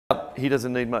He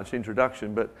doesn't need much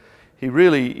introduction, but he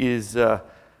really is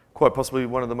quite possibly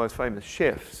one of the most famous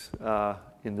chefs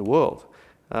in the world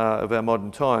of our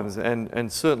modern times,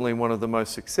 and certainly one of the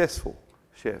most successful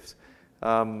chefs.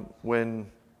 When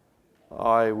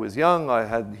I was young, I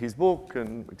had his book,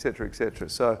 and et cetera, et cetera.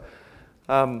 So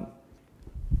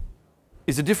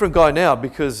he's a different guy now,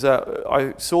 because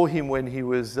I saw him when he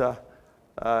was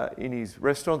in his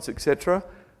restaurants, etc.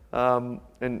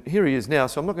 And here he is now,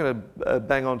 so I'm not going to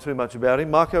bang on too much about him.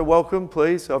 Marco, welcome,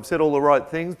 please. I've said all the right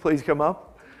things. Please come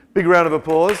up. Big round of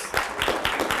applause.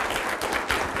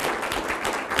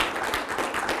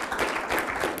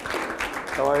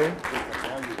 How are you?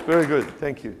 Very good,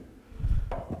 thank you.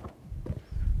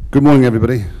 Good morning,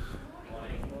 everybody.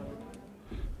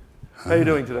 How are you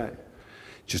doing today?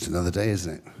 Just another day,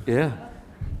 isn't it? Yeah.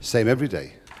 Same every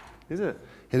day. Is it?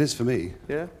 It is for me.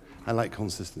 Yeah? I like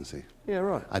consistency. Yeah,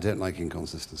 right. I don't like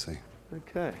inconsistency.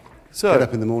 Okay. So, get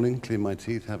up in the morning, clean my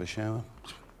teeth, have a shower,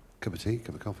 cup of tea,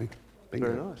 cup of coffee. Bingo.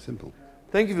 Very nice. Simple.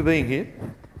 Thank you for being here.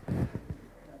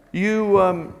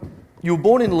 You were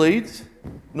born in Leeds,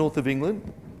 north of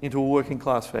England, into a working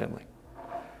class family.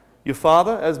 Your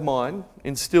father, as mine,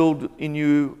 instilled in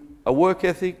you a work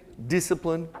ethic,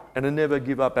 discipline, and a never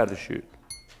give up attitude.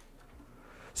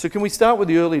 So can we start with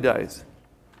the early days?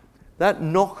 That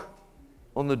knock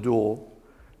on the door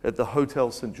at the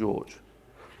Hotel St. George.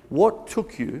 What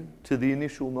took you to the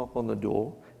initial knock on the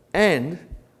door, and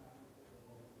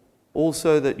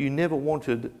also that you never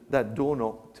wanted that door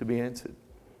knock to be answered?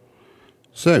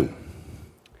 So,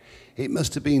 it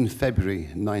must have been February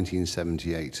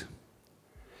 1978.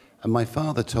 And my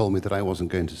father told me that I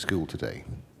wasn't going to school today.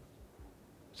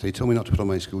 So he told me not to put on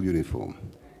my school uniform.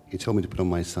 He told me to put on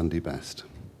my Sunday best.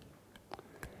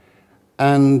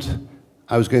 And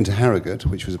I was going to Harrogate,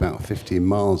 which was about 15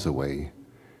 miles away,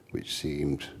 which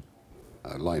seemed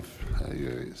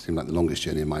it seemed like the longest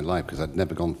journey in my life, because I'd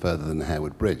never gone further than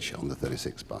Harewood Bridge on the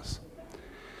 36 bus.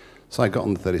 So I got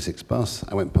on the 36 bus,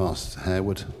 I went past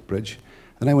Harewood Bridge,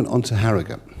 and I went on to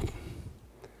Harrogate.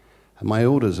 And my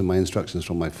orders and my instructions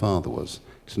from my father was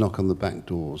to knock on the back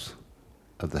doors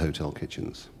of the hotel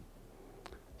kitchens.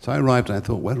 So I arrived and I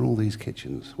thought, where are all these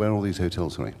kitchens? Where are all these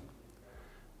hotels, sorry?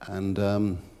 And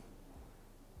I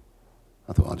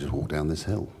thought, I'll just walk down this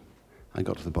hill. I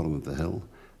got to the bottom of the hill,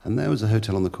 and there was a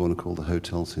hotel on the corner called the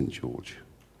Hotel St. George.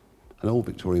 An old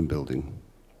Victorian building,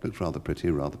 looked rather pretty,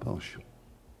 rather posh.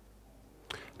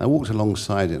 I walked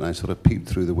alongside it and I sort of peeped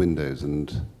through the windows,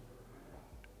 and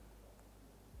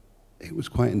it was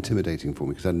quite intimidating for me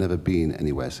because I'd never been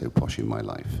anywhere so posh in my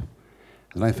life.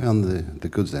 And I found the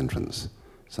goods entrance.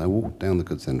 So I walked down the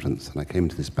goods entrance and I came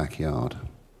to this backyard.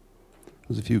 There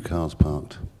was a few cars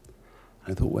parked.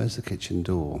 I thought, where's the kitchen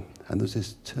door? And there's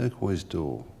this turquoise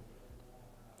door.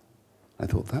 I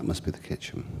thought, that must be the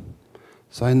kitchen.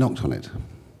 So I knocked on it.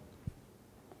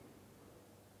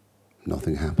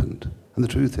 Nothing happened. And the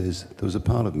truth is, there was a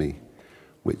part of me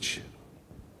which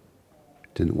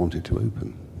didn't want it to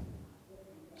open.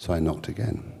 So I knocked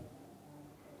again.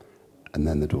 And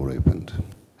then the door opened.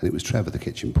 And it was Trevor, the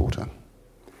kitchen porter.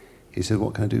 He said,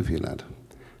 what can I do for you, lad?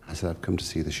 I said, I've come to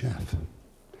see the chef.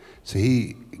 So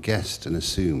he guessed and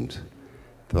assumed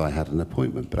that I had an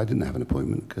appointment, but I didn't have an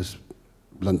appointment because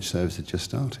lunch service had just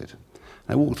started.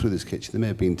 I walked through this kitchen. There may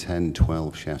have been 10,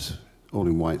 12 chefs, all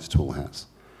in whites, tall hats.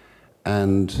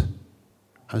 And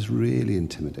I was really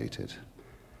intimidated.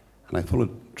 And I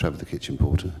followed Trevor, the kitchen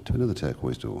porter, to another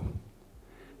turquoise door,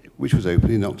 which was open.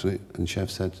 He knocked on it, and the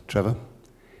chef said, Trevor,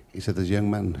 he said, there's a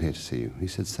young man here to see you. He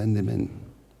said, send him in.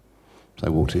 So I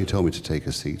walked in. He told me to take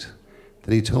a seat.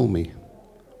 Then he told me,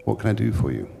 what can I do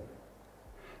for you?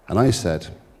 And I said,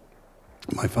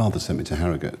 my father sent me to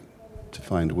Harrogate to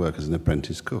find work as an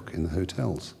apprentice cook in the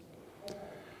hotels.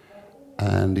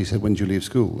 And he said, when do you leave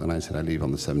school? And I said, I leave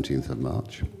on the 17th of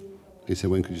March. He said,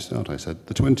 when could you start? I said,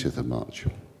 the 20th of March.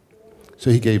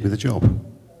 So he gave me the job.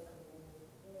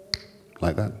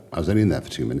 Like that. I was only in there for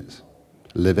 2 minutes.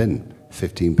 Live in,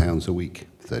 £15 a week,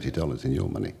 $30 in your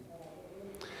money.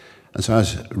 And so I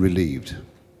was relieved.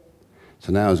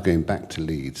 So now I was going back to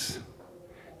Leeds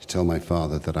to tell my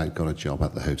father that I'd got a job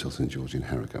at the Hotel St. George in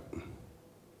Harrogate.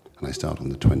 And I started on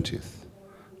the 20th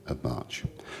of March.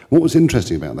 What was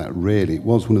interesting about that really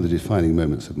was one of the defining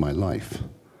moments of my life,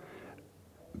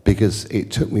 because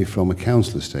it took me from a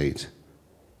council estate,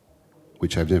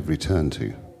 which I've never returned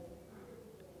to,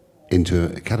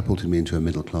 catapulted me into a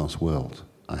middle-class world.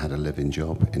 I had a live-in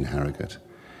job in Harrogate.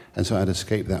 And so I'd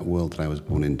escaped that world that I was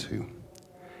born into.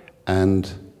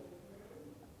 And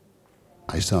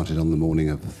I started on the morning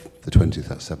of the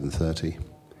 20th at 7:30.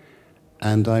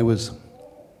 And I was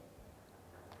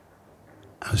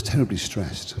I was terribly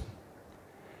stressed.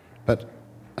 But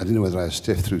I didn't know whether I was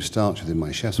stiff through starch within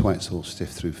my chef's whites or stiff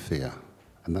through fear.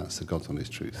 And that's the God's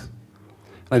honest truth.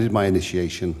 And I did my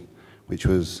initiation, which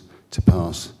was to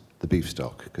pass the beef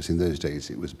stock, because in those days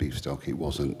it was beef stock, it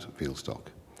wasn't veal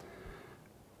stock.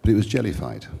 But it was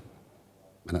jellified.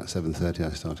 And at 7:30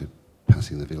 I started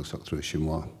passing the veal stock through a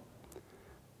chinois.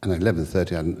 And at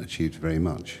 11:30 I hadn't achieved very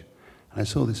much. And I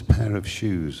saw this pair of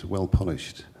shoes, well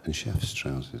polished, and chef's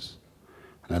trousers.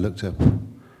 And I looked up,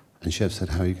 and chef said,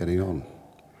 "How are you getting on?"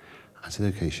 I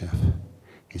said, "Okay, chef."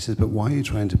 He says, "But why are you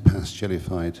trying to pass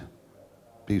jellified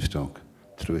beef stock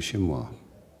through a chinois?"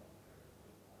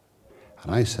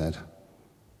 And I said,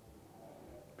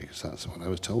 "Because that's what I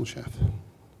was told, chef."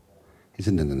 He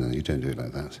said, no, you don't do it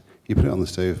like that. You put it on the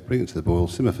stove, bring it to the boil,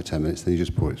 simmer for 10 minutes, then you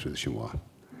just pour it through the chinois.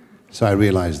 So I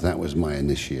realized that was my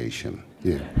initiation,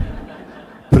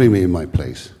 putting me in my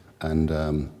place. And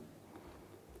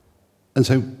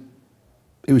so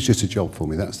it was just a job for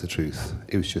me, that's the truth.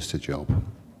 It was just a job.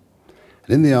 And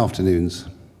in the afternoons,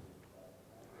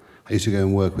 I used to go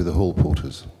and work with the hall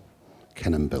porters,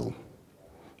 Ken and Bill.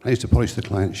 I used to polish the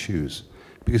client's shoes,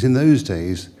 because in those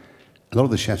days, a lot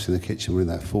of the chefs in the kitchen were in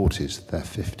their 40s, their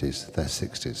 50s, their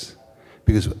 60s.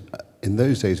 Because in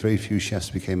those days, very few chefs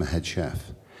became a head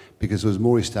chef, because there was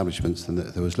more establishments than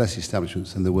there was less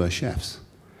establishments than there were chefs.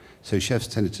 So chefs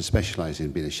tended to specialize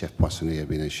in being a chef poissonnier,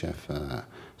 being a chef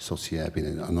saucier, being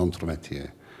an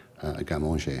entremetier, a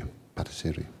garde-manger,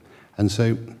 pâtisserie. And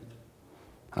so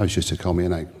I was just a commis,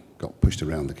 and I got pushed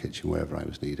around the kitchen wherever I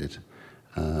was needed.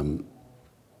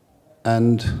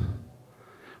 And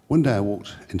one day I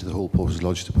walked into the hall porter's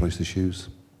lodge to polish the shoes.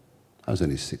 I was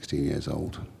only 16 years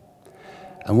old.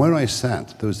 And where I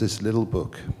sat, there was this little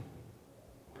book.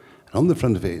 And on the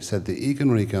front of it, it said, "The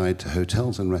Eganry Guide to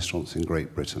Hotels and Restaurants in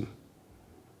Great Britain."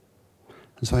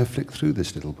 And so I flicked through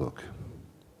this little book.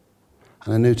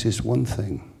 And I noticed one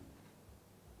thing.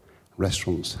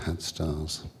 Restaurants had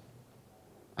stars.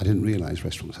 I didn't realize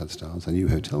restaurants had stars. I knew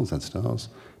hotels had stars,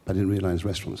 but I didn't realize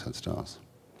restaurants had stars.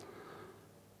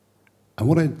 And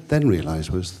what I then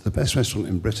realized was the best restaurant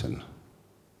in Britain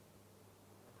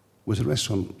was a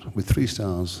restaurant with 3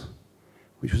 stars,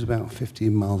 which was about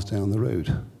 15 miles down the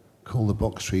road, called the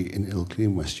Box Tree in Ilkley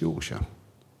in West Yorkshire.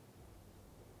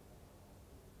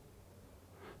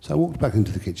 So I walked back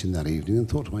into the kitchen that evening and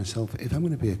thought to myself, if I'm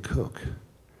going to be a cook,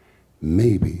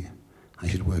 maybe I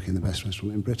should work in the best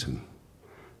restaurant in Britain.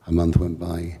 A month went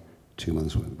by, 2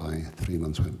 months went by, 3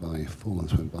 months went by, 4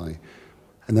 months went by,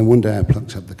 and then one day I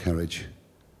plucked up the courage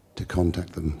to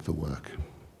contact them for work.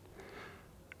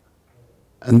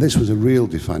 And this was a real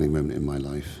defining moment in my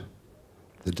life.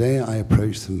 The day I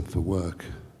approached them for work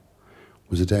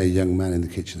was the day a young man in the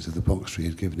kitchens of the Box Tree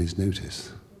had given his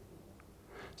notice.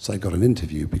 So I got an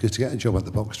interview, because to get a job at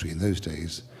the Box Tree in those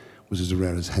days was as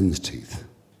rare as hen's teeth.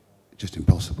 Just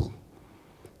impossible.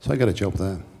 So I got a job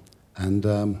there. And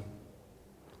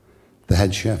the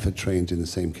head chef had trained in the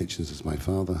same kitchens as my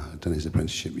father, had done his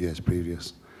apprenticeship years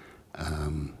previous.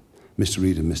 Mr.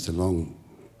 Reed and Mr. Long,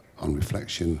 on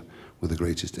reflection, were the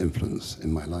greatest influence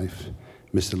in my life.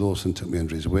 Mr. Lawson took me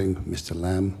under his wing, Mr.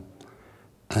 Lamb,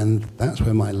 and that's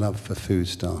where my love for food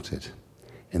started.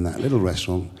 In that little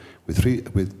restaurant with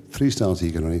three stars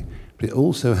Eganry, but it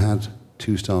also had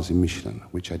 2 stars in Michelin,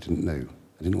 which I didn't know.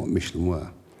 I didn't know what Michelin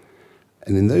were.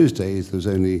 And in those days, there was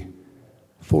only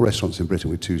 4 restaurants in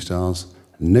Britain with 2 stars,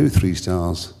 no 3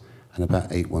 stars, and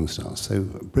about 8 1-stars. So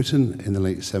Britain in the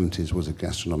late 70s was a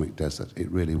gastronomic desert. It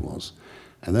really was.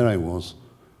 And there I was,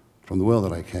 from the world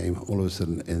that I came, all of a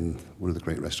sudden in one of the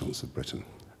great restaurants of Britain.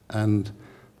 And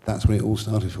that's when it all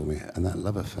started for me, and that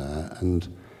love affair. And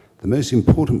the most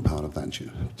important part of that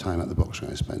time at the Box Tree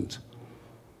I spent,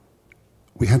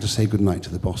 we had to say goodnight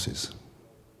to the bosses.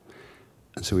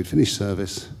 And so we'd finish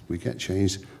service, we'd get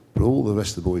changed, but all the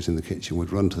rest of the boys in the kitchen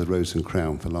would run to the Rose and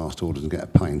Crown for last orders and get a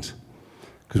pint,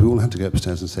 because we all had to go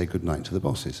upstairs and say goodnight to the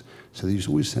bosses. So they used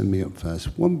to always send me up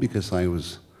first, one, because I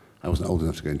wasn't old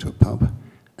enough to go into a pub,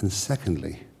 and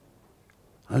secondly,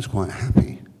 I was quite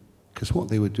happy, because what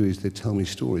they would do is they'd tell me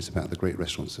stories about the great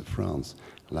restaurants of France,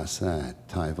 La Serre,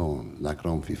 Taïwan, La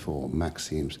Grande Fifort,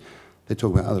 Maxime's. They'd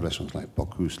talk about other restaurants like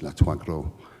Bocuse, La Trois Gros,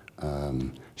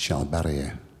 Charles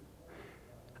Barrier.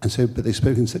 And so, but they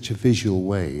spoke in such a visual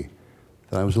way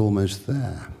that I was almost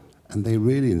there. And they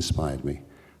really inspired me.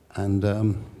 And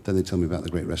then they tell me about the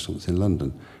great restaurants in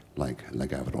London, like La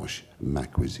Gavroche, Ma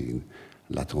Cuisine,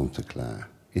 La Tante Claire,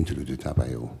 Interlude du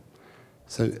Tabaillot.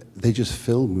 So they just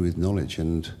filled me with knowledge,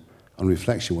 and on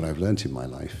reflection, what I've learned in my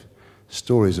life,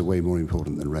 stories are way more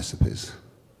important than recipes.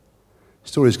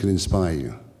 Stories can inspire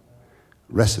you.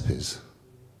 Recipes,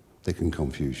 they can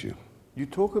confuse you. You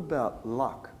talk about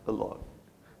luck a lot,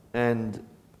 and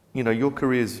you know your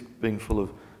career's been full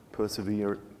of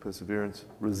perseverance,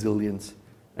 resilience,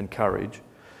 and courage.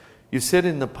 You've said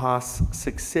in the past,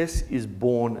 success is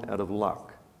born out of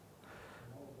luck.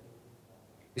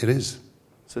 It is.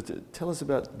 So tell us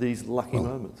about these lucky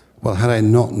moments. Well, had I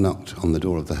not knocked on the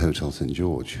door of the Hotel St.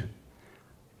 George,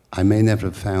 I may never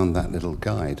have found that little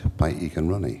guide by Egan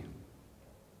Runney.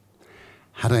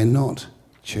 Had I not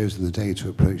chosen the day to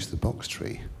approach the box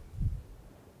tree,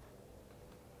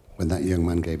 when that young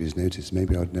man gave his notice,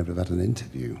 maybe I would never have had an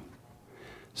interview.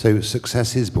 So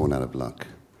success is born out of luck.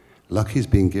 Luck is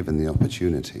being given the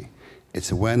opportunity.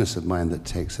 It's awareness of mind that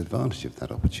takes advantage of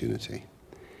that opportunity.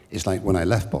 It's like when I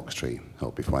left Box Tree,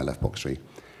 or before I left Box Tree,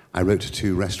 I wrote to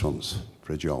 2 restaurants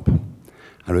for a job.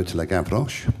 I wrote to La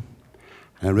Gavroche,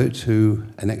 and I wrote to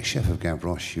an ex-chef of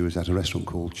Gavroche who was at a restaurant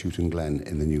called Chewton Glen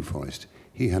in the New Forest.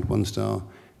 He had 1 star,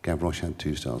 Gavroche had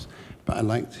 2 stars. But I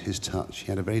liked his touch. He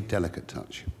had a very delicate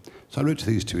touch. So I wrote to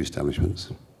these 2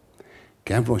 establishments.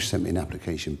 Gavroche sent me an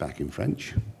application back in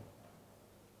French.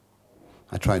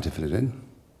 I tried to fill it in.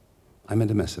 I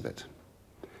made a mess of it.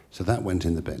 So that went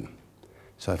in the bin.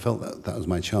 So I felt that that was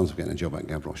my chance of getting a job at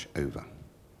Gavroche over.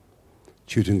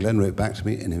 Chewton Glen wrote back to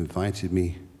me and invited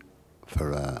me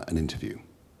for an interview.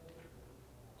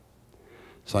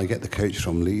 So I get the coach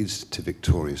from Leeds to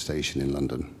Victoria Station in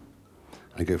London.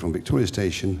 I go from Victoria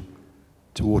Station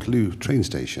to Waterloo train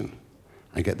station.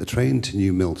 I get the train to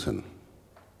New Milton.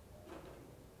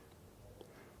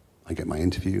 I get my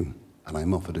interview, and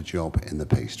I'm offered a job in the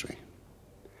pastry.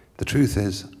 The truth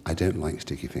is, I don't like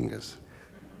sticky fingers.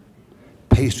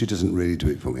 Pastry doesn't really do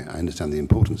it for me. I understand the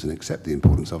importance and accept the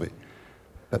importance of it,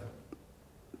 but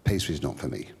pastry is not for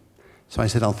me. So I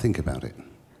said, I'll think about it.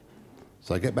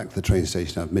 So I get back to the train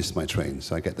station, I've missed my train,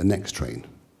 so I get the next train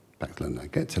back to London. I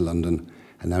get to London,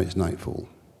 and now it's nightfall.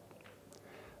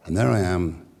 And there I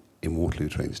am in Waterloo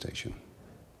train station,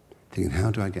 thinking,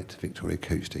 how do I get to Victoria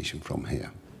Coach Station from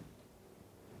here?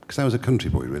 Because I was a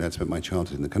country boy, really. I'd spent my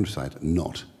childhood in the countryside,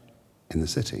 not in the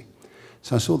city.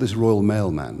 So I saw this Royal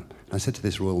Mail man, and I said to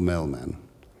this Royal Mail man,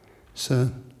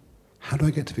 sir, how do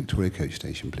I get to Victoria Coach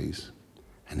Station, please?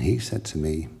 And he said to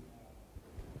me,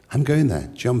 I'm going there,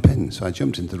 jump in. So I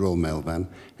jumped into the Royal Mail van,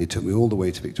 and he took me all the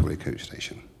way to Victoria Coach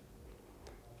Station.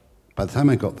 By the time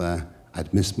I got there,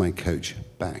 I'd missed my coach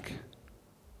back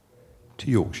to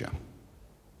Yorkshire.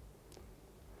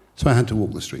 So I had to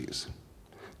walk the streets.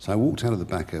 So I walked out of the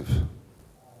back of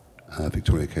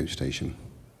Victoria Coach Station.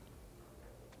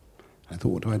 I thought,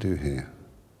 what do I do here?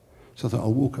 So I thought,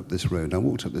 I'll walk up this road. And I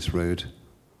walked up this road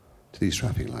to these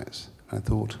traffic lights. And I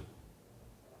thought,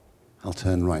 I'll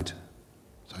turn right.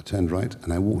 So I turned right,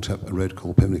 and I walked up a road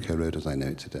called Pimlico Road as I know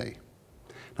it today.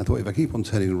 And I thought, if I keep on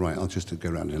turning right, I'll just go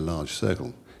around in a large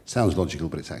circle. Sounds logical,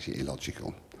 but it's actually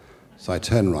illogical. So I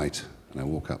turn right, and I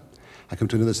walk up. I come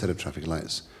to another set of traffic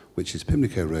lights, which is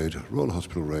Pimlico Road, Royal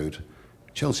Hospital Road,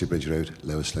 Chelsea Bridge Road,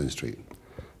 Lower Sloane Street.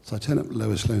 So I turn up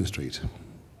Lower Sloane Street.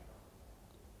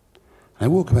 I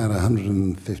walk about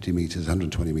 150 metres,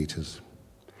 120 metres,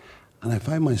 and I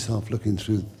find myself looking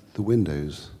through the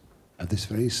windows of this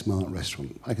very smart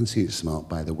restaurant. I can see it's smart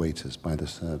by the waiters, by the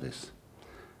service,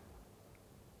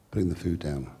 putting the food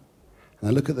down. And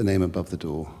I look at the name above the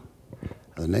door,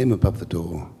 and the name above the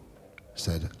door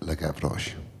said La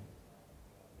Gavroche.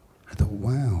 I thought,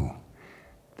 wow,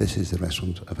 this is the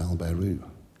restaurant of Albert Roux.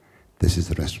 This is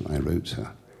the restaurant I wrote to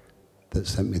that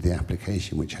sent me the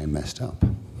application which I messed up.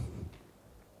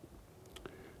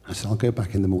 I said, I'll go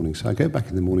back in the morning. So I go back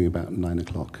in the morning about 9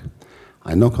 o'clock.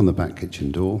 I knock on the back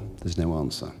kitchen door, there's no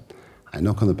answer. I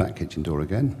knock on the back kitchen door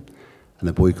again, and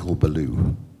a boy called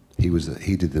Baloo, he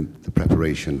did the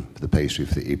preparation for the pastry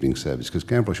for the evening service, because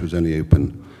Gavroche was only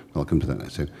open, welcome to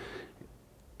that. So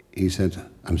he said,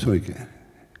 I'm sorry,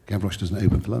 Gavroche doesn't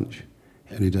open for lunch.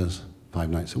 It only does 5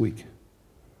 nights a week.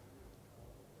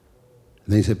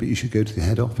 And then he said, but you should go to the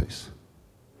head office.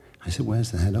 I said, where's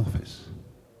the head office?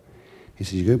 He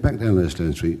said, you go back down Lower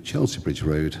Sloane Street, Chelsea Bridge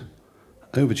Road,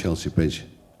 over Chelsea Bridge,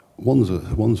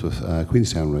 Wandsworth,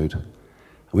 Queenstown Road. And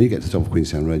when you get to the top of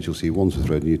Queenstown Road, you'll see Wandsworth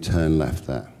Road, and you turn left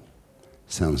there.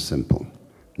 Sounds simple.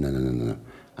 No.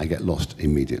 I get lost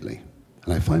immediately.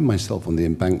 And I find myself on the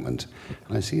embankment,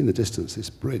 and I see in the distance this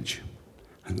bridge.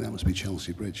 I think that must be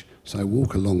Chelsea Bridge. So I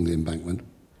walk along the embankment,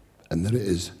 and there it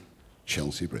is,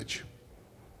 Chelsea Bridge.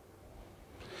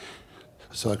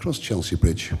 So I cross Chelsea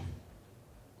Bridge.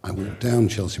 I walk down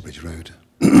Chelsea Bridge Road,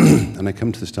 and I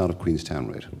come to the start of Queenstown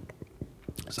Road.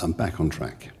 So I'm back on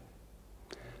track.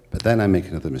 But then I make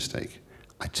another mistake.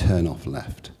 I turn off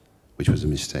left, which was a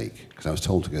mistake, because I was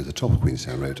told to go to the top of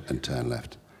Queenstown Road and turn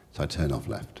left. So I turn off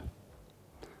left.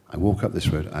 I walk up this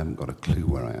road, I haven't got a clue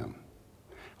where I am.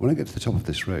 When I get to the top of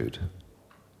this road,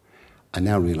 I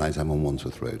now realise I'm on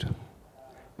Wandsworth Road.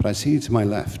 But I see to my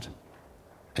left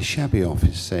a shabby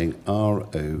office saying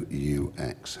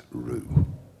R-O-U-X, Rue.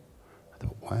 I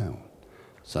thought, wow.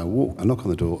 So I knock on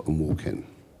the door and walk in.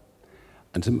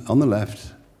 And on the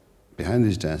left, behind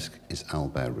his desk, is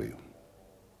Albert Rue.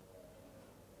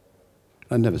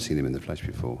 I'd never seen him in the flesh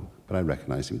before, but I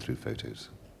recognised him through photos.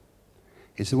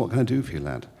 He said, what can I do for you,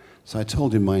 lad? So I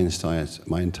told him my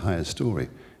entire story,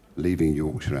 leaving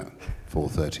Yorkshire at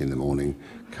 4:30 in the morning,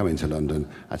 coming to London.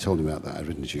 I told him about that. I'd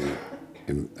written to you,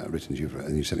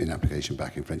 and you sent me an application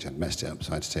back in French. I'd messed it up,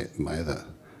 so I had to take my other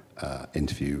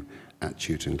interview at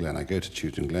Chewton Glen. I go to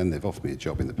Chewton Glen. They've offered me a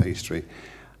job in the pastry.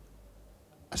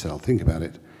 I said, I'll think about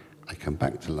it. I come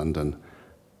back to London.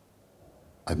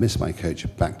 I missed my coach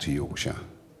back to Yorkshire.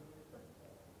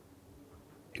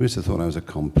 He must have thought I was a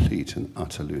complete and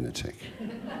utter lunatic.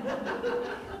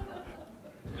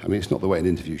 I mean, it's not the way an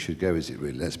interview should go, is it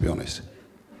really? Let's be honest.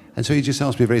 And so he just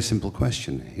asked me a very simple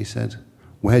question. He said,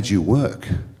 where do you work?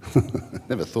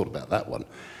 Never thought about that one.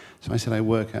 So I said, I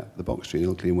work at the Box Tree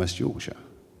in Ilkley in West Yorkshire.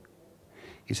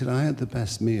 He said, I had the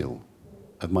best meal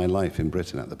of my life in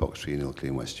Britain at the Box Tree in Ilkley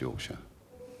in West Yorkshire.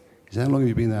 He said, how long have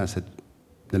you been there? I said,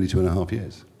 nearly 2.5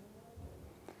 years.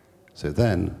 So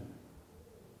then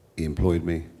he employed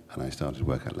me and I started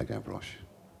work at Le Gavroche.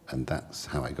 And that's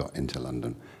how I got into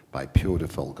London, by pure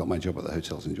default. Got my job at the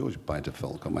Hotel St George by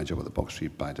default. Got my job at the Box Tree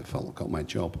by default. Got my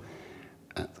job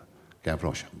at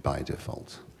Gavroche by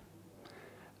default.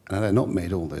 And had I not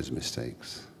made all those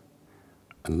mistakes,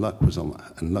 and luck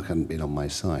hadn't been on my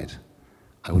side,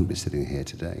 I wouldn't be sitting here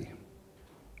today.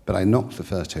 But I knocked the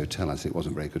first hotel. I said it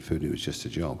wasn't very good food, it was just a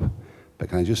job. But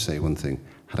can I just say one thing?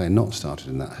 Had I not started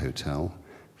in that hotel,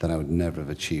 then I would never have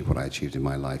achieved what I achieved in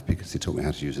my life, because they taught me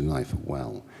how to use a knife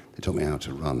well. They taught me how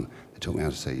to run. They taught me how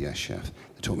to say, yes, chef.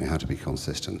 They taught me how to be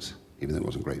consistent. Even though it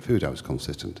wasn't great food, I was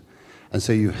consistent. And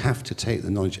so you have to take the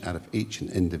knowledge out of each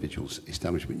individual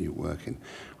establishment you work in.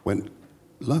 When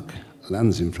luck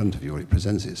lands in front of you or it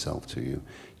presents itself to you,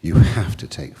 you have to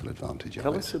take full advantage of it.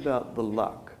 Tell us about the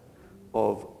luck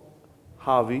of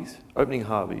Harvey's, opening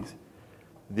Harvey's,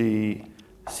 the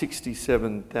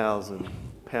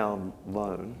 £67,000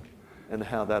 loan, and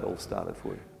how that all started for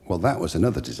you. Well, that was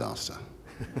another disaster.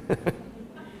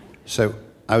 So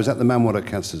I was at the Manoir at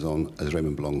Castellon as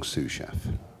Raymond Blanc sous chef.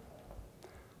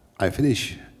 I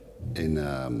finish in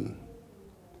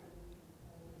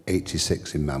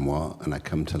 '86 in Manoir, and I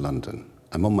come to London.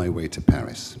 I'm on my way to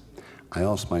Paris. I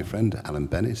asked my friend Alan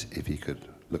Bennett if he could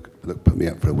put me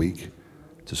up for a week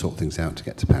to sort things out to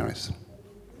get to Paris.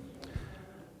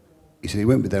 He said he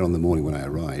won't be there on the morning when I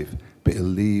arrive, but he'll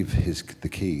leave the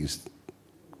keys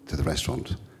to the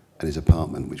restaurant and his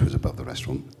apartment, which was above the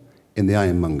restaurant, in the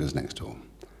Ironmongers next door.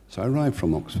 So I arrive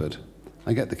from Oxford,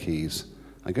 I get the keys,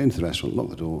 I go into the restaurant, lock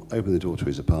the door, open the door to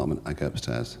his apartment, I go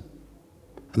upstairs.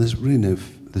 And there's really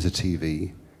there's a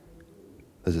TV,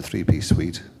 there's a 3-piece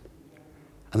suite,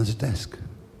 and there's a desk.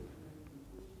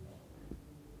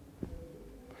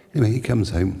 Anyway, he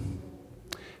comes home,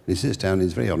 and he sits down, and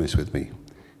he's very honest with me.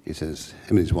 He says,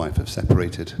 him and his wife have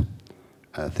separated,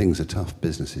 things are tough,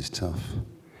 business is tough. And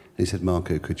he said,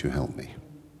 Marco, could you help me?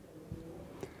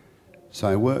 So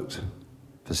I worked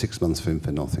for 6 months for him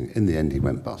for nothing. In the end, he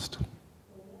went bust.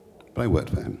 But I worked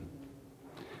for him.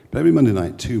 But every Monday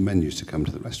night, 2 men used to come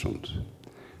to the restaurant.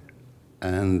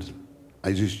 And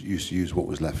I just used to use what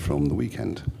was left from the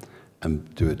weekend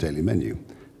and do a daily menu.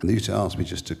 And they used to ask me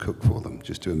just to cook for them,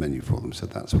 just do a menu for them. So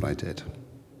that's what I did.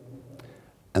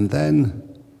 And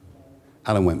then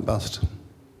Alan went bust.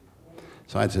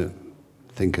 So I had to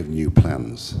think of new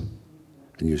plans,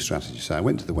 a new strategy. So I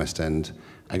went to the West End.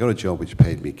 I got a job which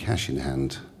paid me cash in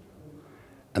hand.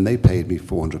 And they paid me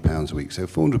 £400 a week. So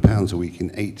 £400 a week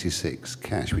in '86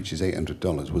 cash, which is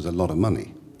 $800, was a lot of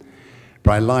money.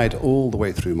 But I lied all the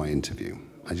way through my interview.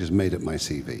 I just made up my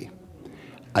CV.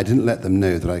 I didn't let them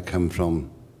know that I come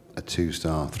from a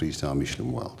 2-star, 3-star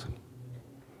Michelin world.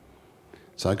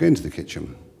 So I go into the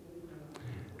kitchen.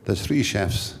 There's 3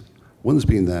 chefs. One's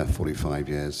been there 45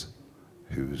 years,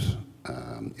 who's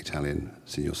Italian,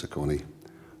 Signor Sacconi.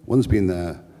 One's been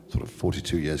there sort of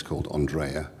 42 years, called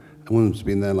Andrea. And one's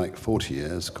been there like 40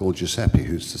 years, called Giuseppe,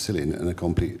 who's Sicilian and a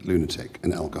complete lunatic,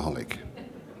 an alcoholic.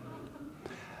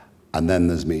 And then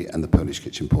there's me and the Polish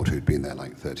kitchen porter, who'd been there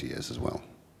like 30 years as well.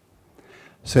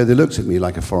 So they looked at me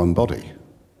like a foreign body.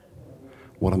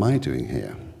 What am I doing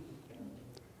here?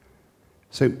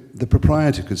 So the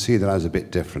proprietor could see that I was a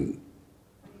bit different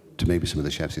to maybe some of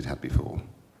the chefs he'd had before.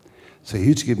 So he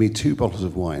used to give me 2 bottles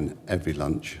of wine every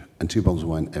lunch and 2 bottles of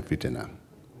wine every dinner.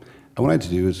 And what I had to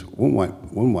do is one white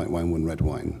wine, one red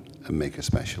wine, and make a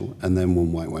special, and then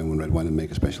one white wine, one red wine, and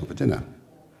make a special for dinner.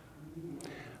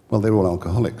 Well, they were all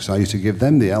alcoholics, so I used to give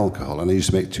them the alcohol, and I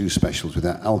used to make 2 specials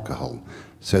without alcohol.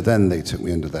 So then they took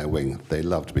me under their wing. They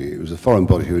loved me. It was a foreign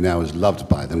body who now is loved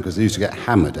by them because they used to get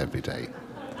hammered every day.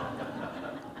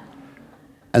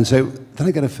 And so then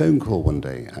I get a phone call one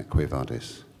day at Quo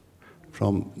Vadis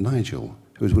from Nigel,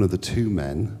 who was one of the 2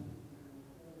 men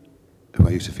who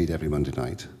I used to feed every Monday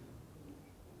night.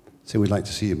 So we'd like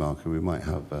to see you, Mark, and we might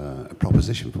have a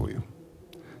proposition for you.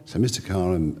 So Mr.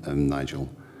 Carr and Nigel,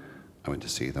 I went to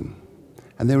see them.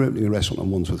 And they were opening a restaurant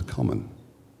on Wandsworth Common.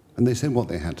 And they said what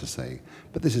they had to say.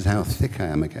 But this is how thick I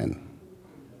am again.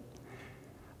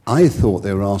 I thought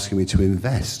they were asking me to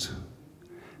invest.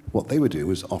 What they were doing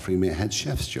was offering me a head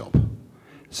chef's job.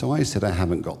 So I said I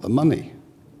haven't got the money.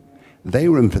 They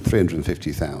were in for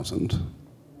 350,000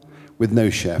 with no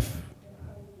chef,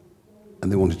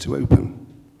 and they wanted to open.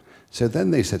 So then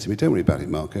they said to me, don't worry about it,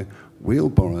 Marco, we'll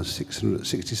borrow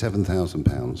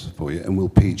 £67,000 for you and we'll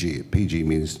PG it. PG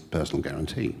means personal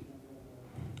guarantee.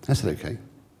 I said, okay.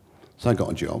 So I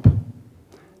got a job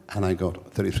and I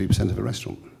got 33% of a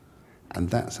restaurant. And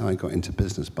that's how I got into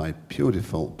business, by pure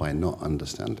default, by not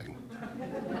understanding.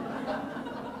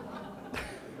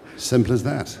 Simple as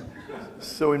that.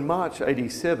 So in March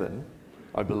 87,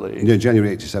 I believe... No,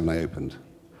 January 87 I opened.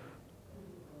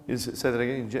 Say that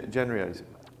again, January 87?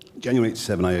 January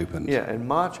 87 I opened. Yeah, and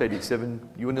March 87,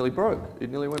 you were nearly broke. It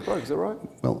nearly went broke, is that right?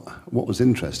 Well, what was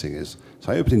interesting is,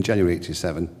 so I opened in January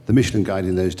 87. The Michelin Guide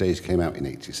in those days came out in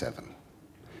 87.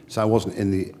 So I wasn't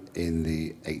in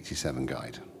the 87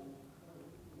 guide.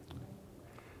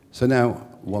 So now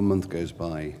 1 month goes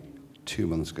by, 2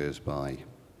 months goes by,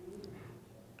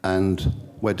 and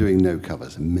we're doing no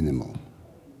covers, minimal.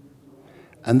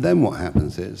 And then what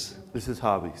happens is... This is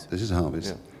Harvey's. This is Harvey's.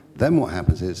 Yeah. Then what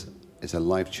happens is, it's a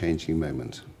life-changing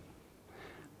moment.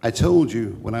 I told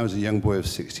you when I was a young boy of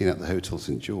 16 at the Hotel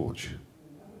St. George,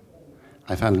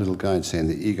 I found a little guide saying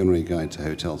the Eganry Guide to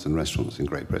Hotels and Restaurants in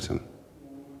Great Britain.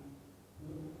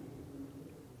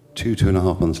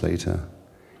 2.5 months later,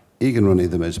 Egan Runny,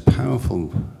 the most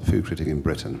powerful food critic in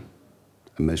Britain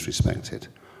and most respected,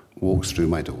 walks through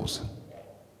my doors.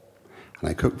 And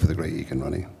I cooked for the great Egan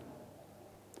Runny.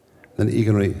 Then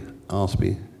Egan Runny asked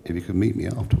me if he could meet me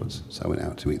afterwards. So I went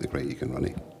out to meet the great Egan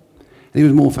Runny. And he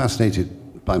was more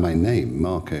fascinated by my name,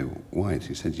 Marco White.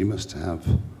 He said, you must have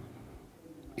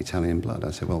Italian blood.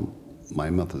 I said, well, my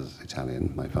mother's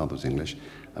Italian, my father's English,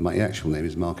 and my actual name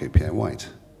is Marco Pierre White.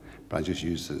 But I just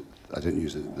use I don't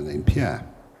use the name Pierre.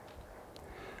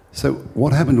 So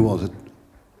what happened was,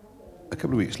 a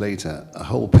couple of weeks later, a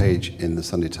whole page in the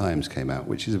Sunday Times came out,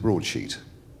 which is a broadsheet.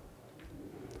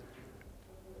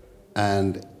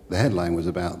 And the headline was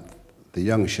about the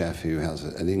young chef who has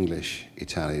an English,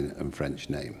 Italian, and French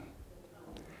name.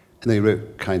 And they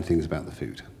wrote kind things about the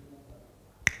food.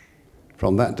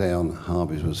 From that day on,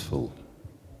 Harvey's was full.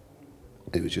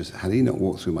 It was just, had he not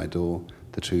walked through my door,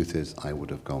 the truth is I would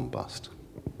have gone bust.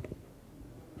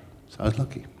 So I was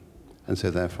lucky. And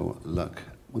so therefore, luck,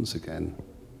 once again,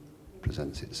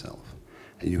 presents itself.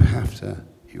 And you have to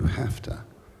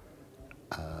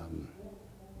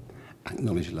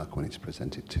acknowledge luck when it's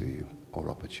presented to you, or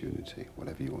opportunity,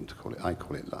 whatever you want to call it. I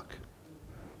call it luck.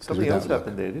 Something else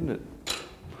happened there, didn't it?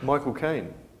 Michael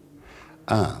Caine.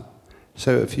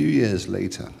 So a few years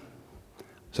later,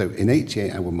 so in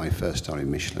 88 I won my first star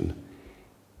in Michelin.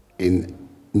 In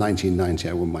 1990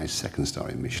 I won my second star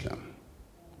in Michelin.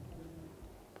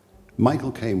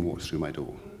 Michael Caine walks through my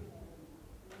door,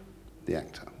 the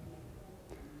actor,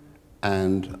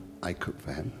 and I cooked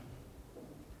for him.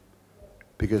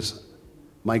 Because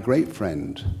my great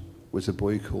friend was a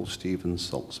boy called Stephen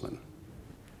Saltzman.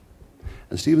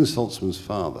 And Stephen Saltzman's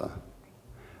father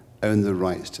owned the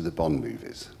rights to the Bond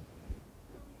movies.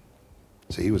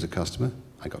 So he was a customer.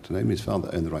 I got to know him. His father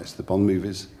owned the rights to the Bond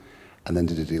movies and then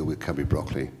did a deal with Cubby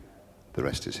Broccoli. The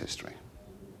rest is history.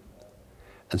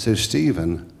 And so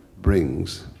Stephen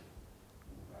brings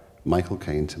Michael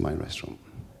Caine to my restaurant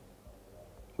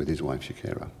with his wife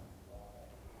Shakira.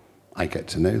 I get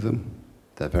to know them.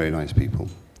 They're very nice people.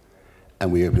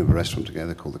 And we open up a restaurant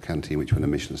together called The Canteen, which won a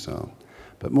Michelin star.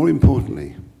 But more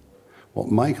importantly, what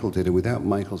Michael did, and without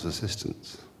Michael's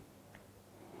assistance,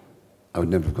 I would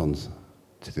never have gone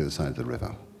to the other side of the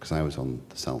river, because I was on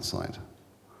the south side.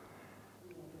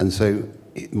 And so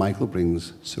Michael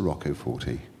brings Sir Rocco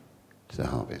Forti to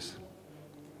Harvey's.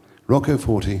 Rocco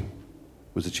Forti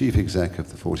was the chief exec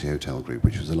of the Forti Hotel Group,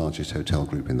 which was the largest hotel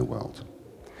group in the world.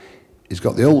 He's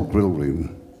got the old grill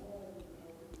room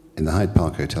in the Hyde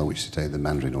Park Hotel, which is today the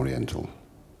Mandarin Oriental.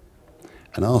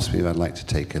 and asked me if I'd like to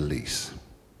take a lease.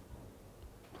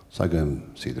 So I go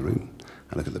and see the room.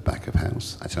 I look at the back of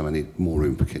house. I tell them I need more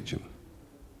room for kitchen.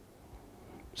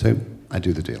 So I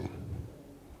do the deal.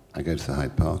 I go to the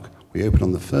Hyde Park. We open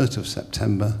on the 1st of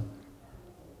September,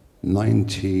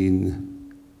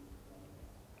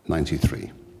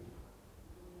 1993.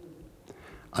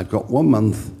 I've got 1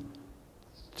 month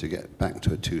to get back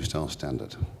to a 2-star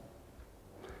standard.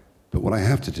 But what I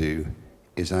have to do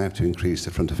is I have to increase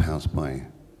the front of house by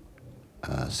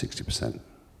 60%.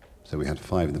 So we had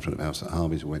 5 in the front of house at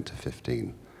Harvey's, we went to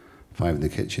 15. 5 in the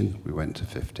kitchen, we went to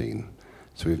 15.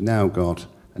 So we've now got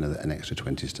an extra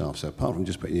 20 staff. So apart from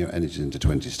just putting your energies into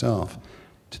 20 staff,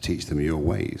 to teach them your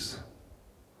ways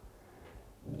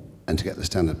and to get the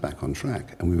standard back on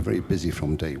track. And we were very busy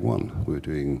from day one. We were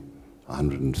doing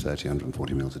 130,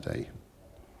 140 meals a day.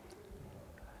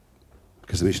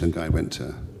 Because the Michelin Guide went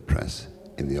to press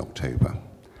in the October.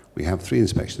 We have 3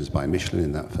 inspections by Michelin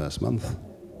in that first month.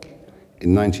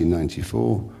 In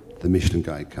 1994, the Michelin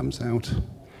Guide comes out.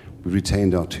 We've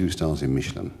retained our 2 stars in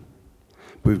Michelin.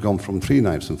 We've gone from 3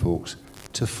 knives and forks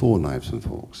to 4 knives and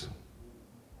forks.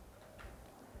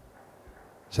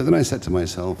 So then I said to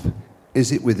myself,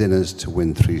 is it within us to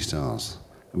win 3 stars?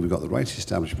 And we've got the right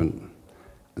establishment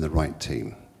and the right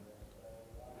team.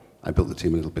 I built the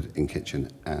team a little bit in kitchen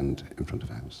and in front of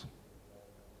house.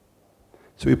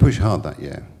 So we pushed hard that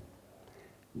year.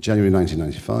 January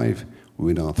 1995, we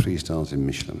win our 3 stars in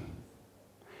Michelin.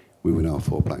 We win our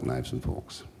 4 black knives and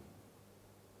forks.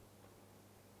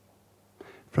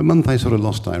 For a month, I sort of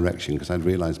lost direction because I'd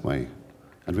realized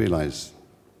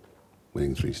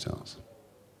winning 3 stars.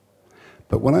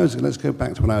 But let's go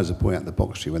back to when I was a boy at the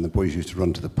box tree, when the boys used to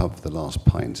run to the pub for the last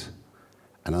pint,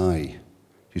 and I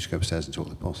used to go upstairs and talk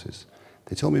to the bosses.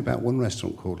 They told me about one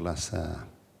restaurant called La Serre.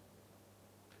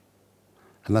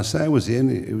 And La Serre was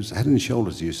it was head and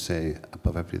shoulders, you used to say,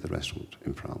 above every other restaurant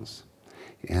in France.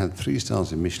 It had 3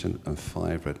 stars in Michelin and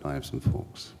 5 red knives and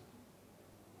forks.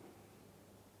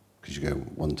 Because you go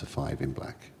 1 to 5 in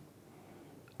black.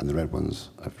 And the red ones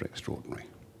are very extraordinary.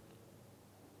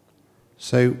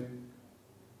 So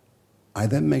I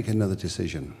then make another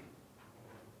decision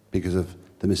because of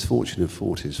the misfortune of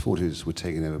Fortis. Fortis were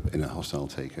taken over in a hostile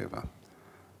takeover.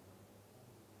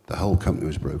 The whole company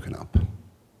was broken up.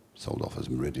 Sold off as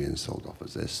Meridian, sold off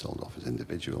as this, sold off as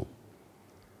individual.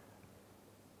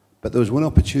 But there was one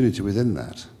opportunity within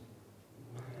that,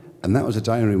 and that was a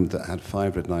dining room that had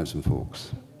 5 red knives and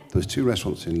forks. There was 2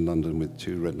 restaurants in London with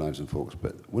 2 red knives and forks,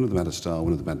 but one of them had a star,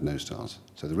 one of them had no stars.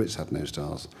 So the Ritz had no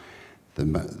stars.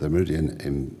 The Meridian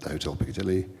in the Hotel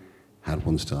Piccadilly had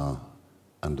 1 star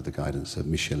under the guidance of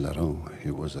Michel Laurent,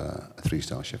 who was a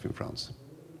 3-star chef in France.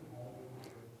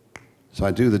 So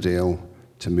I do the deal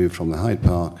to move from the Hyde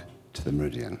Park to the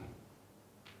Meridian.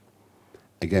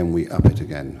 Again, we up it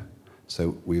again.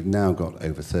 So we've now got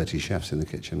over 30 chefs in the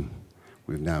kitchen.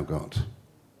 We've now got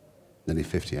nearly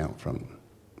 50 out front.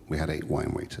 We had 8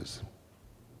 wine waiters.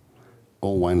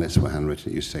 All wine lists were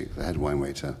handwritten. It used to take the head wine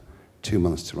waiter 2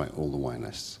 months to write all the wine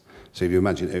lists. So if you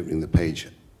imagine opening the page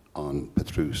on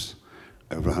Petrus,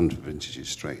 over 100 vintages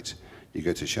straight. You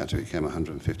go to Chateau Yquem,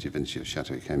 150 vintages of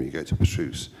Chateau Yquem. You go to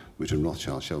Petrus, Mouton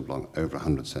Rothschild, Cheval Blanc, over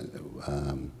 100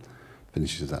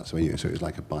 vintages of that. So it was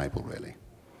like a Bible, really.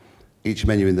 Each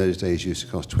menu in those days used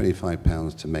to cost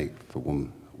 £25 to make for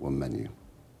one menu.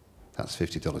 That's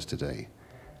 $50 today.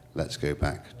 Let's go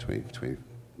back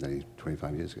nearly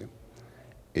 25 years ago.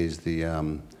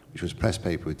 Which was pressed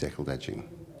paper with deckled edging.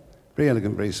 Very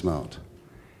elegant, very smart.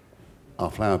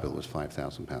 Our flour bill was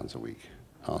 £5,000 a week.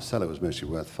 Our cellar was mostly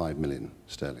worth 5 million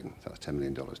sterling. That's $10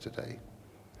 million today.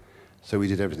 So we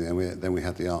did everything. And then we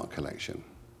had the art collection.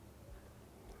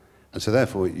 And so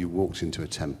therefore, you walked into a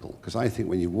temple. Because I think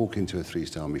when you walk into a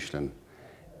 3-star Michelin,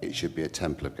 it should be a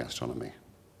temple of gastronomy.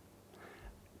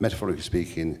 Metaphorically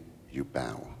speaking, you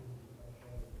bow.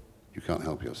 You can't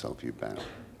help yourself, you bow.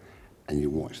 And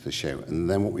you watch the show. And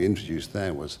then what we introduced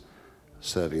there was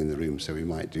serving in the room. So we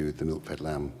might do the milk-fed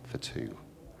lamb for 2.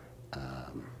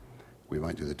 We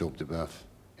might do the daube de boeuf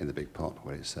in the big pot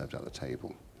where it's served at the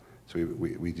table. So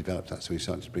we developed that. So we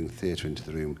started to bring theatre into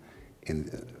the room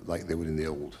like they would in the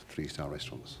old 3-star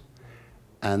restaurants.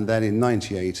 And then in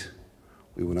 '98,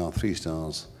 we won our 3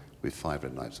 stars with 5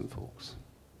 red knives and forks.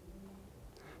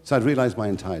 So I'd realized my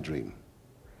entire dream.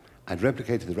 I'd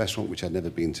replicated the restaurant which I'd never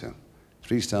been to.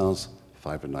 3 stars,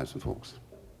 5 red knives and forks.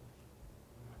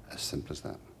 As simple as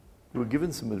that. You were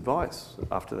given some advice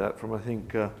after that from, I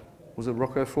think, was it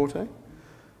Rocco Forte?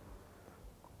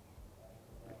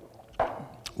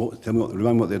 Remind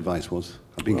me what the advice was.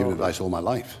 I've been given advice all my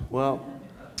life. Well,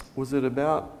 was it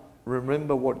about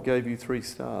remember what gave you 3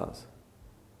 stars?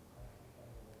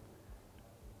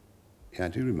 Yeah, I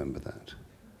do remember that.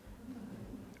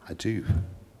 I do.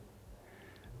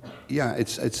 Yeah,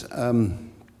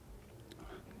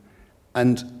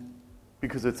 and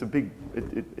Because it's a big,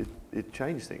 it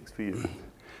changed things for you.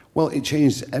 well, it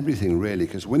changed everything really,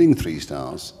 because winning 3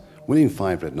 stars, winning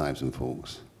 5 red knives and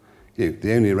forks, you know,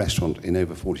 the only restaurant in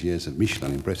over 40 years of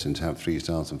Michelin in Britain to have 3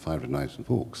 stars and 5 red knives and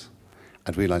forks,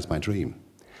 I'd realised my dream.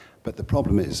 But the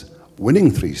problem is,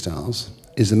 winning 3 stars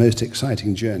is the most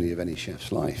exciting journey of any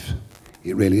chef's life.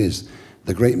 It really is.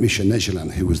 The great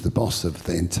Michelin, who was the boss of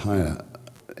the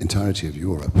entirety of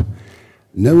Europe,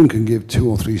 no one can give 2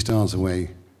 or 3 stars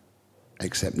away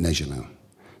except Michelin.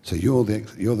 So you're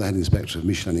the head inspector of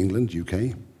Michelin England,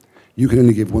 UK. You can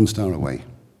only give 1 star away.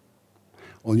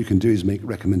 All you can do is make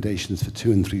recommendations for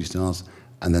 2 and 3 stars,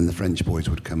 and then the French boys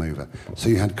would come over. So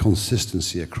you had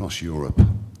consistency across Europe.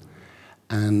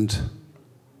 And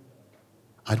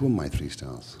I'd won my 3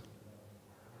 stars.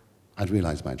 I'd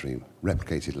realised my dream,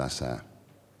 replicated La Serre.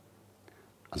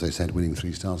 As I said, winning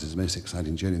 3 stars is the most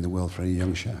exciting journey in the world for any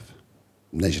young chef.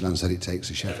 Michelin said it takes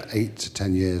a chef 8 to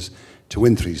 10 years to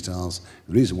win 3 stars.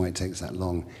 The reason why it takes that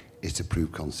long is to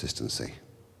prove consistency.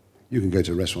 You can go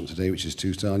to a restaurant today which is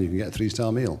 2-star and you can get a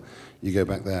 3-star meal. You go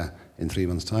back there in 3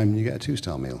 months' time and you get a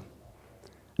 2-star meal.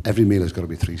 Every meal has got to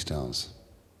be 3 stars.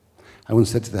 I once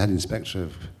said to the head inspector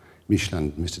of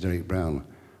Michelin, Mr. Derek Brown,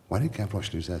 why did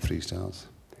Gavroche lose their 3 stars?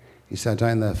 He said, I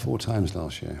dined there 4 times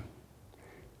last year.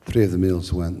 3 of the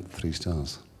meals weren't 3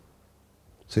 stars.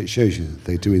 So it shows you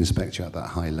they do inspect you at that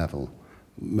high level,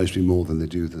 mostly more than they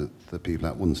do the people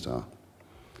at 1 star.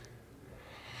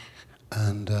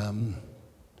 And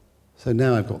so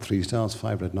now I've got 3 stars,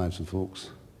 5 red knives and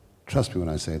forks. Trust me when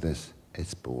I say this,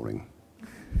 it's boring.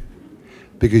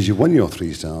 Because you've won your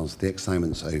 3 stars, the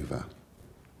excitement's over.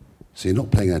 So you're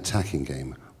not playing an attacking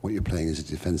game. What you're playing is a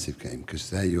defensive game, because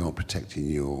there you are protecting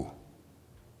your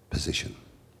position.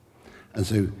 And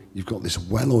so you've got this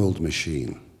well-oiled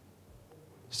machine.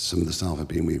 Some of the staff have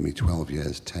been with me 12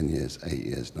 years, 10 years, 8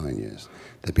 years, 9 years.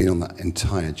 They've been on that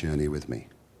entire journey with me.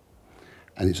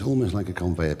 And it's almost like a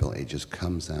conveyor belt. It just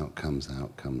comes out, comes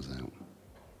out, comes out.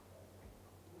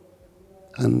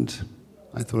 And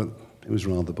I thought it was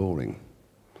rather boring.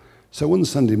 So one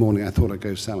Sunday morning, I thought I'd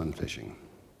go salmon fishing.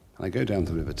 And I go down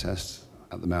to the River Test,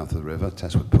 at the mouth of the river,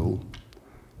 Testwood Pool,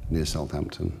 near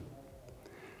Southampton.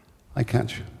 I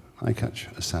catch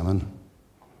a salmon,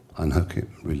 unhook it,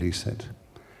 release it.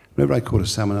 Whenever I caught a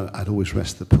salmon, I'd always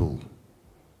rest the pool,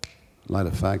 light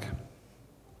a fag,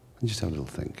 and just have a little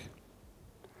think.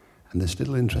 And this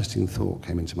little interesting thought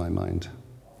came into my mind.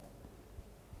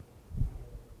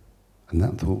 And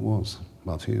that thought was,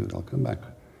 well, to you, I'll come back.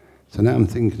 So now I'm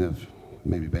thinking of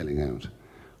maybe bailing out.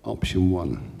 Option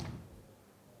 1.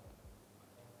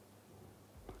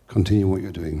 Continue what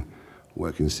you're doing,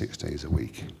 working 6 days a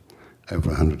week, over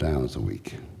 100 hours a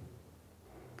week.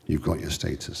 You've got your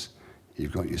status.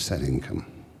 You've got your set income.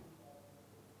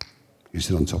 You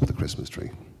sit on top of the Christmas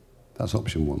tree. That's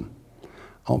option 1.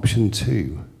 Option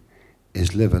 2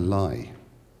 is live a lie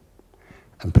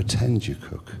and pretend you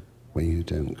cook when you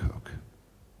don't cook.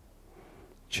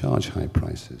 Charge high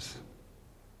prices,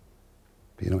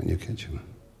 but you're not in your kitchen.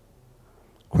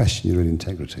 Question your own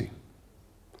integrity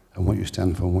and what you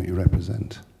stand for and what you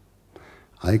represent.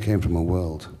 I came from a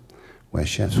world where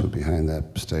chefs were behind their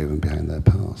stove and behind their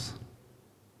pass.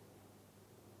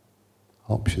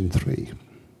 Option 3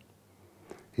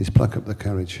 is pluck up the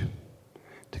courage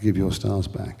to give your stars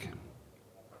back.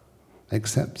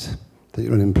 Accept that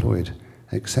you're unemployed.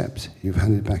 Accept you've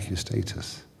handed back your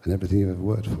status and everything you've ever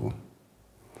worked for.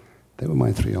 They were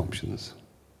my 3 options.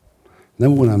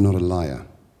 Number 1, I'm not a liar,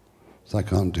 so I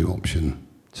can't do option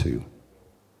 2.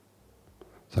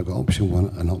 So I've got option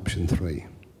 1 and option 3.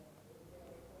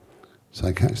 So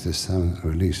I catch this salmon, I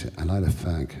release it, I light a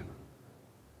fag,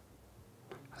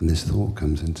 and this thought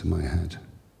comes into my head.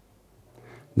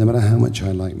 No matter how much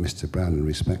I like Mr. Brown and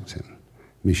respect him,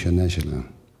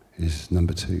 Michelin is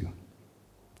number 2.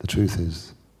 The truth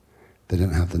is, they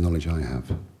don't have the knowledge I have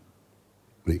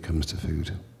when it comes to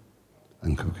food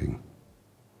and cooking.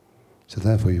 So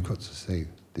therefore you've got to say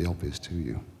the obvious to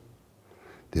you.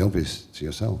 The obvious to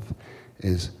yourself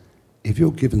is, if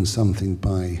you're given something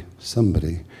by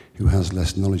somebody who has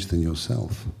less knowledge than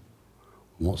yourself,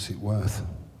 what's it worth?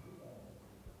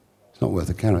 It's not worth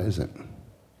a carrot, is it?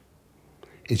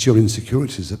 It's your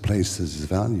insecurities that places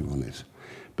value on it.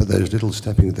 But those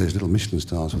little Michelin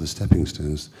stars were the stepping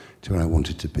stones to where I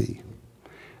wanted to be.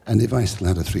 And if I still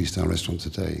had a 3-star restaurant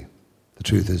today, the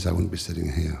truth is I wouldn't be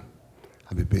sitting here.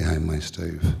 I'd be behind my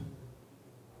stove,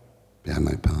 behind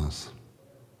my pass.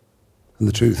 And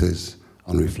the truth is,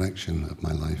 on reflection of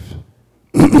my life,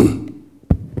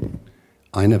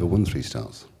 I never won 3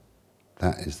 stars.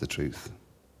 That is the truth.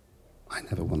 I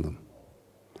never won them.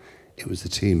 It was the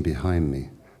team behind me,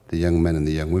 the young men and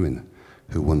the young women,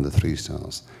 who won the 3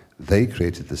 stars. They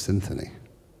created the symphony.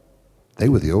 They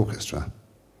were the orchestra.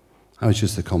 I was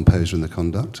just the composer and the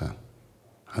conductor.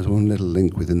 I was one little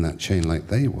link within that chain like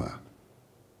they were.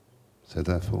 So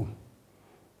therefore,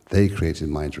 they created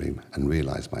my dream and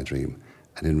realized my dream.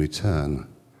 And in return,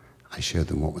 I showed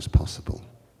them what was possible.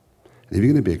 And if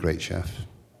you're going to be a great chef,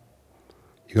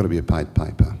 you've got to be a Pied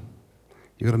Piper.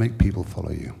 You've got to make people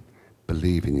follow you.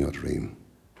 Believe in your dream.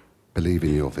 Believe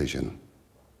in your vision.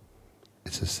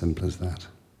 It's as simple as that.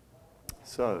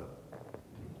 So,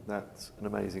 that's an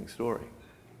amazing story.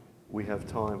 We have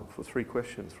time for 3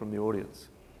 questions from the audience.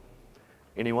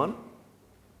 Anyone?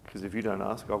 Because if you don't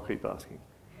ask, I'll keep asking.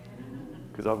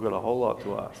 Because I've got a whole lot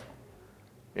to ask.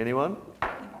 Anyone?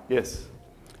 Yes.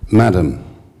 Madam,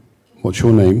 what's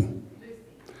your name? Lucy.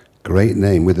 Great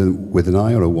name. With an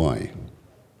I or a Y?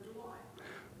 With a Y.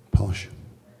 Posh.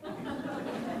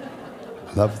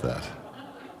 Love that.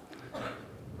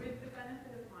 With the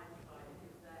benefit of hindsight,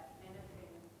 is there anything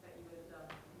that you would have done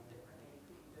differently?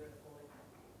 Could you do it all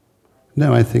again?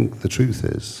 No, I think the truth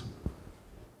is,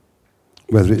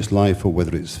 whether it's life or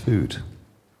whether it's food,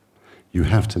 you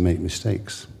have to make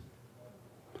mistakes.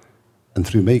 And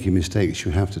through making mistakes,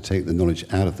 you have to take the knowledge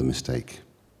out of the mistake,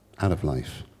 out of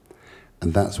life.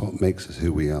 And that's what makes us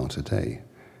who we are today.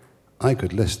 I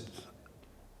could list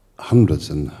hundreds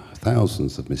and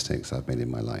thousands of mistakes I've made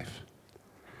in my life.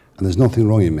 And there's nothing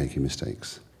wrong in making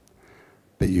mistakes.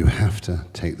 But you have to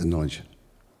take the knowledge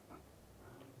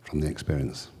from the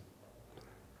experience.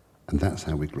 And that's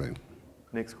how we grow.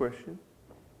 Next question.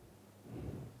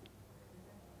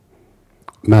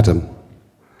 Madam,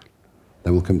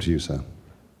 then we'll come to you, sir.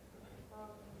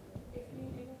 If you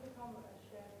didn't become a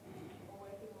chef or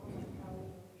working on it, how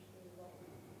would you pursue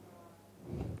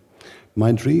that?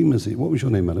 My dream as what was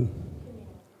your name, madam?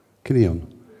 Kinion.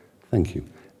 Thank you.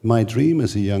 My dream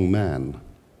as a young man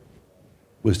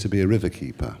was to be a river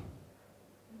keeper,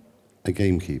 a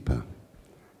gamekeeper,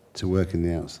 to work in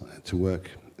the outside, to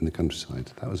work in the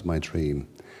countryside. That was my dream.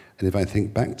 And if I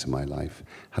think back to my life,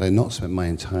 had I not spent my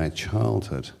entire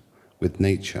childhood with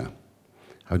nature,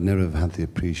 I would never have had the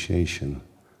appreciation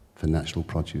for natural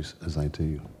produce as I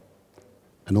do.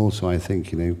 And also I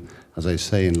think, as I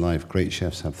say in life, great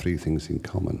chefs have 3 things in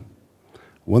common.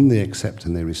 One, they accept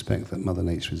and they respect that Mother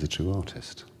Nature is a true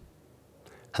artist.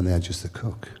 And they are just a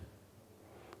cook.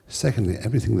 Secondly,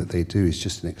 everything that they do is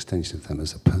just an extension of them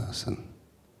as a person.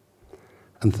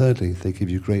 And thirdly, they give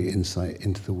you great insight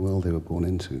into the world they were born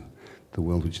into, the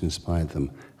world which inspired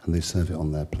them, and they serve it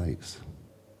on their plates.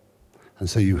 And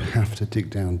so you have to dig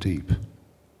down deep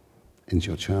into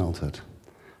your childhood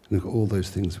and look at all those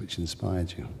things which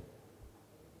inspired you.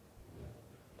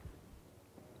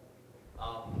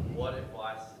 What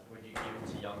advice would you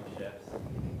give to young chefs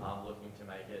looking to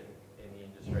make it in the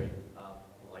industry,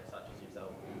 like such as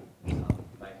yourself,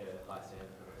 make a high standard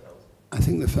for themselves? I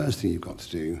think the first thing you've got to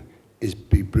do is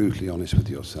be brutally honest with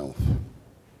yourself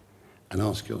and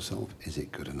ask yourself, is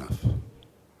it good enough?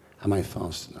 Am I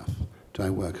fast enough? Do I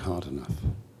work hard enough?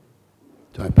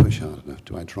 Do I push hard enough?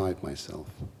 Do I drive myself?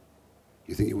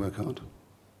 You think you work hard?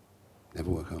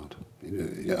 Never work hard.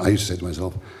 I used to say to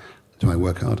myself, do I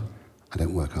work hard? I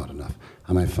don't work hard enough.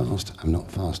 Am I fast? I'm not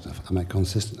fast enough. Am I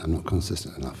consistent? I'm not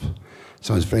consistent enough.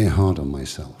 So I was very hard on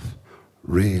myself.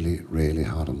 Really, really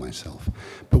hard on myself.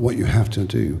 But what you have to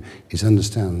do is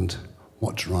understand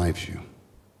what drives you.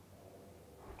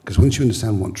 Because once you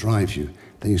understand what drives you,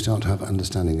 then you start to have an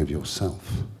understanding of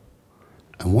yourself.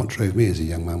 And what drove me as a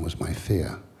young man was my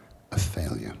fear of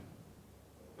failure.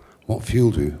 What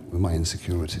fueled me were my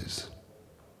insecurities.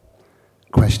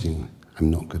 Questioning, I'm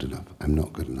not good enough, I'm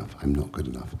not good enough, I'm not good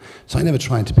enough. So I never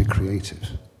tried to be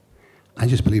creative. I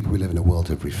just believe we live in a world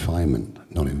of refinement,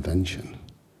 not invention.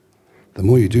 The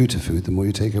more you do to food, the more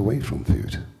you take away from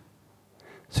food.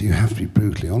 So you have to be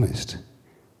brutally honest.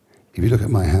 If you look at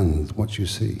my hands, what do you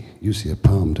see? You see a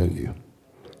palm, don't you?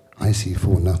 I see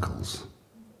 4 knuckles.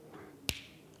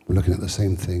 We're looking at the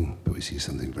same thing, but we see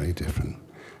something very different.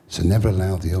 So never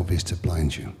allow the obvious to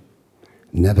blind you.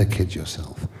 Never kid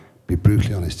yourself. Be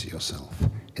brutally honest to yourself.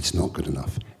 It's not good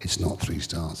enough. It's not 3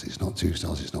 stars. It's not 2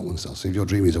 stars. It's not 1 star. So if your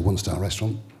dream is a 1-star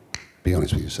restaurant, be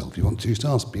honest with yourself. You want 2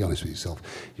 stars? Be honest with yourself.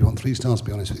 You want 3 stars?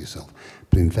 Be honest with yourself.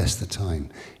 But invest the time.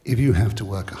 If you have to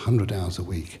work 100 hours a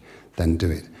week, then do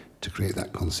it to create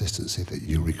that consistency that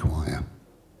you require.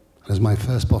 And as my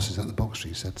first bosses at the Box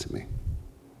Tree said to me,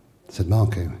 said,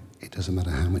 Marco, it doesn't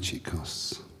matter how much it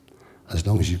costs, as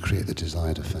long as you create the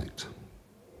desired effect.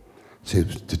 So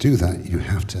to do that, you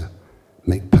have to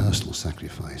make personal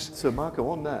sacrifice. So Marco,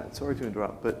 on that, sorry to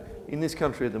interrupt, but in this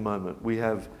country at the moment, we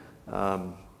have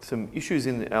some issues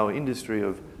in our industry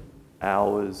of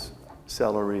hours,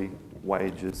 salary,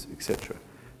 wages, etc.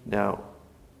 Now,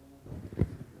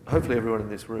 hopefully everyone in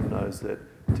this room knows that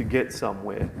to get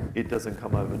somewhere, it doesn't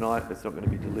come overnight. It's not going to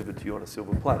be delivered to you on a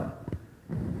silver platter.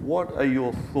 What are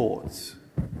your thoughts?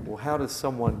 Or how does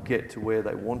someone get to where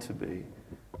they want to be,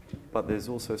 but there's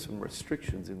also some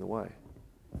restrictions in the way?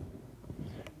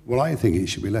 Well, I think it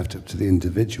should be left up to the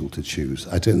individual to choose.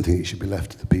 I don't think it should be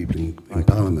left to the people in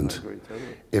Parliament. I agree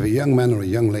totally. If a young man or a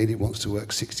young lady wants to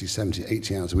work 60, 70,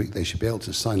 80 hours a week, they should be able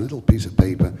to sign a little piece of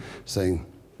paper saying,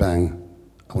 bang,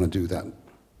 I want to do that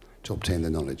to obtain the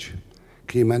knowledge.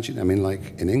 Can you imagine? I mean,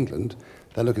 like in England,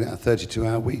 they're looking at a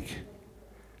 32-hour week.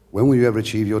 When will you ever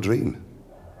achieve your dream?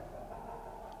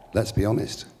 Let's be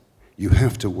honest. You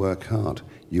have to work hard.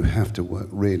 You have to work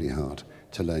really hard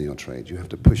to learn your trade. You have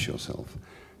to push yourself.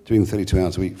 Doing 32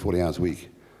 hours a week, 40 hours a week,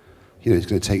 you know, it's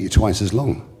going to take you twice as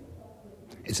long.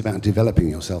 It's about developing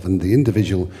yourself, and the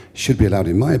individual should be allowed,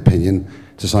 in my opinion,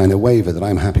 to sign a waiver that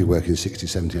I'm happy working 60,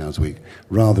 70 hours a week,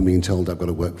 rather than being told I've got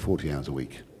to work 40 hours a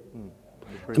week.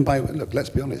 And look, let's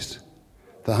be honest.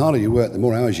 The harder you work, the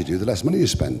more hours you do, the less money you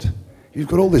spend. You've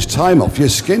got all this time off, you're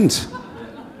skint.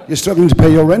 You're struggling to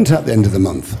pay your rent at the end of the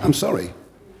month. I'm sorry.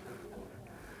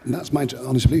 And that's my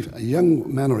honest belief. A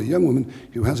young man or a young woman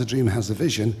who has a dream, has a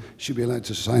vision, should be allowed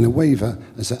to sign a waiver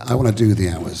and say, I want to do the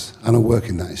hours. I want to work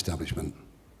in that establishment.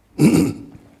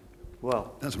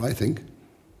 Well, that's what I think.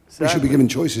 Sadly, we should be given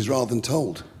choices rather than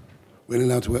told. We're only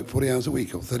allowed to work 40 hours a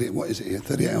week, or 30, what is it here,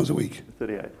 30 hours a week?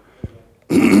 38.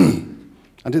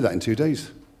 I did that in 2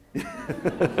 days.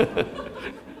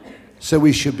 So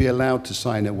we should be allowed to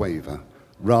sign a waiver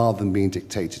rather than being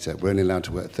dictated to. We're only allowed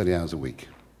to work 30 hours a week.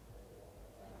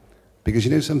 Because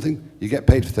you know something? You get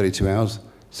paid for 32 hours.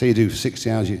 Say you do 60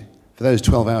 hours. For those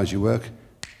 12 hours you work,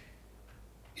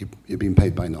 you're being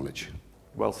paid by knowledge.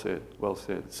 Well said, well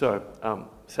said. So,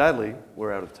 sadly,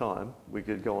 we're out of time. We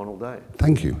could go on all day.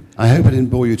 Thank you. I hope I didn't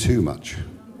bore you too much.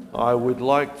 I would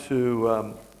like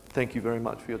to thank you very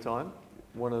much for your time.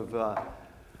 One of,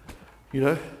 you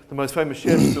know, the most famous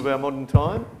chefs of our modern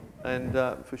time, and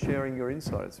for sharing your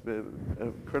insights. It's been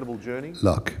an incredible journey.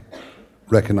 Luck.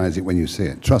 Recognise it when you see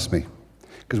it. Trust me.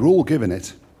 Because we're all given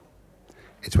it.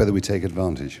 It's whether we take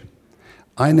advantage.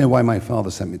 I know why my father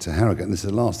sent me to Harrogate, and this is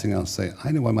the last thing I'll say.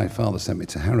 I know why my father sent me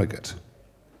to Harrogate.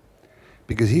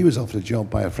 Because he was offered a job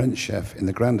by a French chef in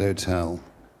the Grand Hotel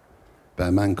by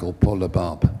a man called Paul Le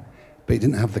Barbe, but he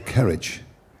didn't have the courage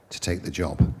to take the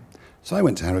job. So I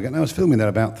went to Harrogate, and I was filming there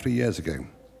about 3 years ago.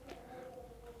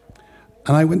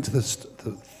 And I went to the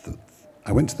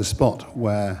spot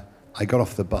where I got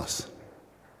off the bus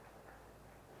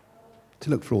to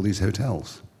look for all these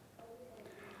hotels.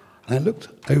 And I looked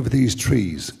over these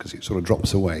trees, because it sort of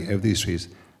drops away, over these trees,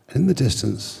 and in the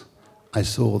distance, I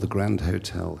saw the Grand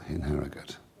Hotel in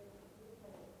Harrogate.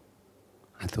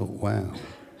 I thought, wow,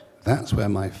 that's where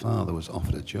my father was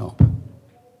offered a job.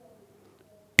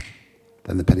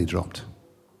 Then the penny dropped.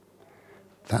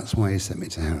 That's why he sent me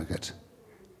to Harrogate,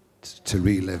 to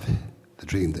relive the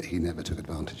dream that he never took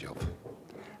advantage of.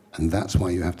 And that's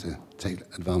why you have to take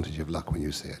advantage of luck when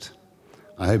you see it.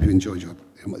 I hope you enjoyed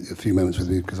a few moments with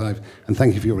me, and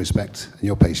thank you for your respect and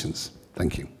your patience.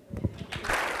 Thank you.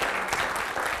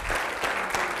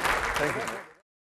 Thank you.